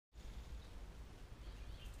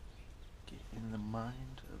in the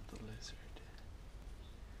mind of the lizard.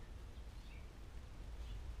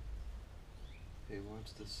 He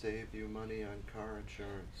wants to save you money on car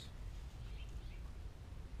insurance.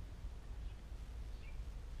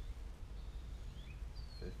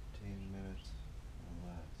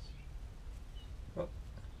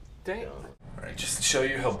 Dang. Alright, just to show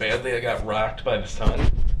you how badly I got rocked by the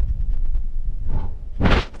sun.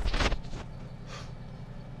 That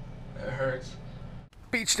hurts.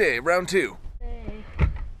 Beach day, round 2. Hey.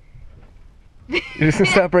 You're just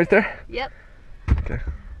gonna stop right there? Yep. Okay.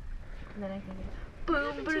 And then I can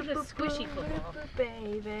boom, boom, boom, squishy football,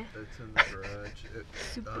 baby. It's in the garage.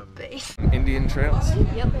 Super bass. Indian trails.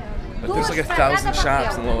 Yep. But there's like 1,000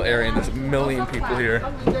 shops in the little area and there's a million people here.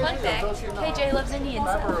 Fun fact, KJ loves Indian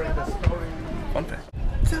stuff. Fun fact.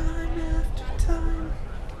 Time after time.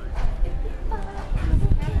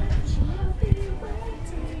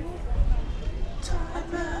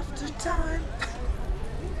 Time after time.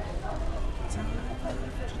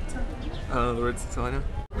 I don't know the words, that's all I know.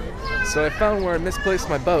 So I found where I misplaced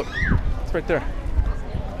my boat. It's right there.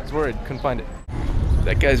 I was worried, couldn't find it.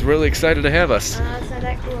 That guy's really excited to have us. It's not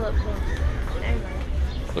that cool up close. Never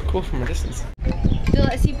mind. Look cool from a distance. Still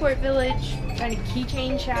at Seaport Village, trying to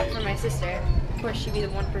keychain shop for my sister. Of course, she'd be the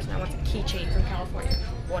one person that wants a keychain from California.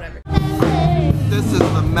 Whatever. This is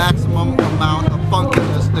the maximum amount of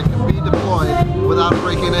funkiness that can be deployed without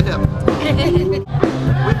breaking a hip. We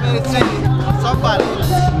may see somebody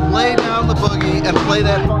lay down the boogie and play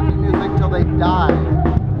that funky music till they die.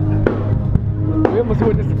 We almost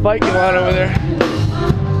witnessed a fight going on over there.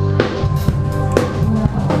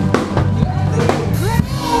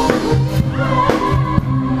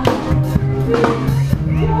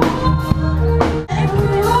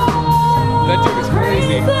 That dude is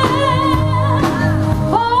crazy.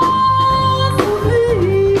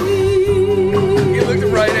 He looked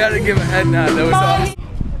right at it and gave a head nod. That was awesome.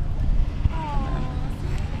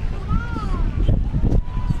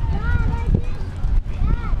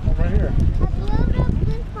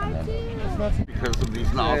 Because of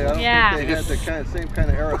these nozzles. Yeah. They have the same kind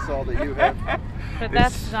of aerosol that you have. But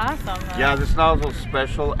that's awesome. Though. Yeah, this nozzle's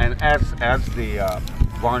special, and as the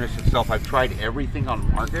varnish itself, I've tried everything on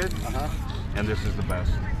the market, and this is the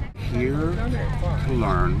best. Here to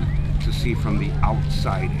learn to see from the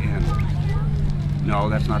outside in. No,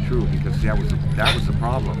 that's not true, because that was the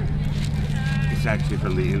problem. It's actually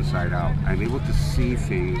from the inside out. I'm able to see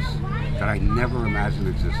things that I never imagined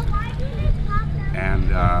existed,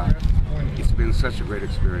 and it's been such a great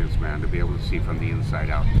experience, man, to be able to see from the inside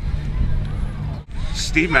out.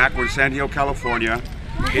 Steve Mack, we're in San Diego, California.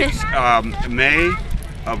 It's May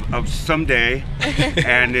of someday,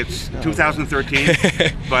 and it's 2013,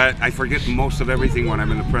 but I forget most of everything when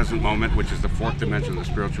I'm in the present moment, which is the 4th dimension, the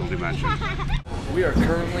spiritual dimension. We are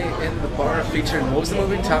currently in the bar featuring, what was the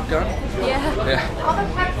movie, Top Gun? Yeah. Yeah.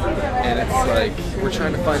 And it's like, we're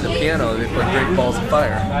trying to find the piano, they put Great Balls of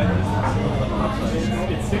Fire.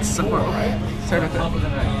 It's somewhere over here. Sorry about that.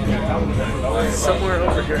 It's somewhere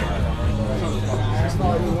over here. It's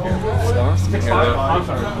awesome here, though.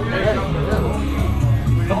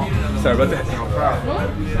 Sorry about that.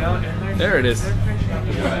 There it is.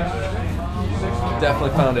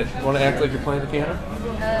 Definitely found it. Want to act like you're playing the piano?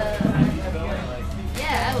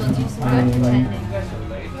 Yeah, I will do some good pretending.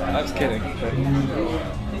 I was kidding. There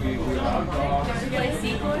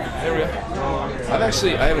we go. I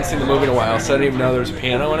haven't seen the movie in a while, so I didn't even know there was a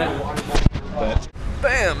piano in it. But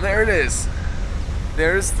bam, there it is.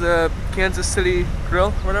 There's the Kansas City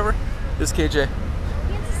Grill, whatever. This is KJ.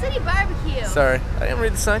 Kansas City barbecue. Sorry, I didn't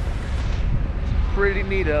read the sign. Pretty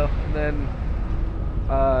neato. And then,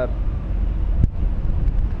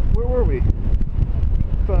 where were we?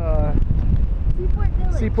 Seaport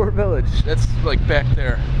Village. Seaport Village. That's like back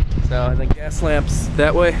there. So, and then gas lamps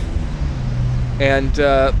that way. And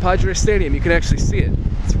Padre Stadium, you can actually see it.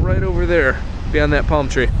 It's right over there, beyond that palm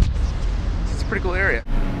tree. It's a pretty cool area.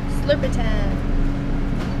 Slurp time.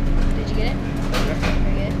 Did you get it? Yeah.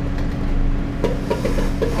 Very good.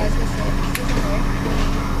 I was gonna say,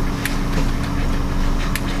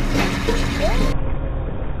 this is there.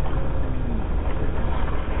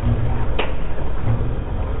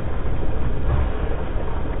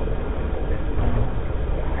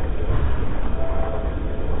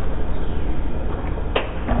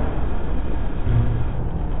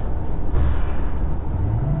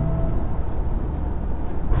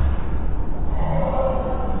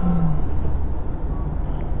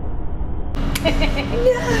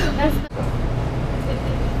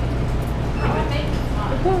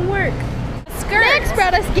 It won't work. Max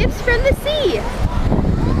brought us gifts from the sea.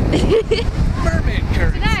 Mermaid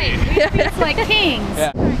currency. Tonight, we feast like kings.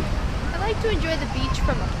 Yeah. I like like to enjoy the beach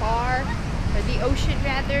from afar, or the ocean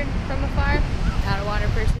rather, from afar. Not a water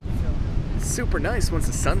person. It's super nice once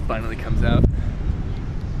the sun finally comes out.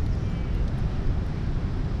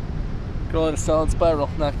 Go in a solid spiral,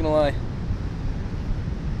 not gonna lie.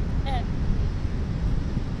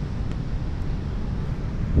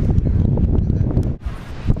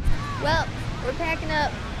 Well, we're packing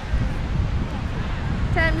up.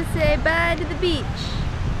 Time to say bye to the beach.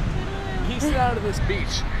 Peace out of this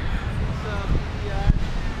beach.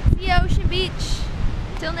 See you, Ocean Beach.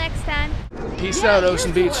 Till next time. Peace out,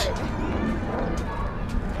 Ocean Beach.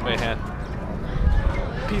 Wait, hand.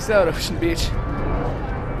 Peace out, Ocean Beach.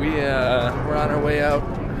 We're on our way out.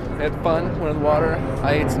 Had fun, went in the water.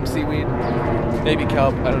 I ate some seaweed, maybe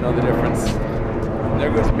kelp, I don't know the difference.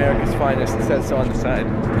 There goes America's finest, it says so on the side.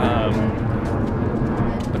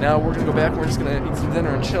 But now we're gonna go back, we're just gonna eat some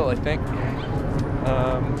dinner and chill, I think.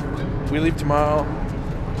 We leave tomorrow,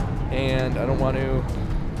 and I don't want to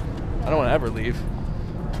ever leave.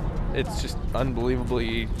 It's just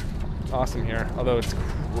unbelievably awesome here, although it's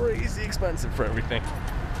crazy expensive for everything.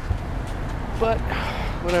 But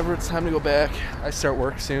whatever, it's time to go back. I start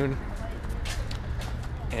work soon,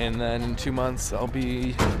 and then in 2 months I'll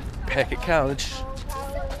be back at college.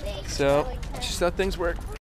 So, it's just how things work.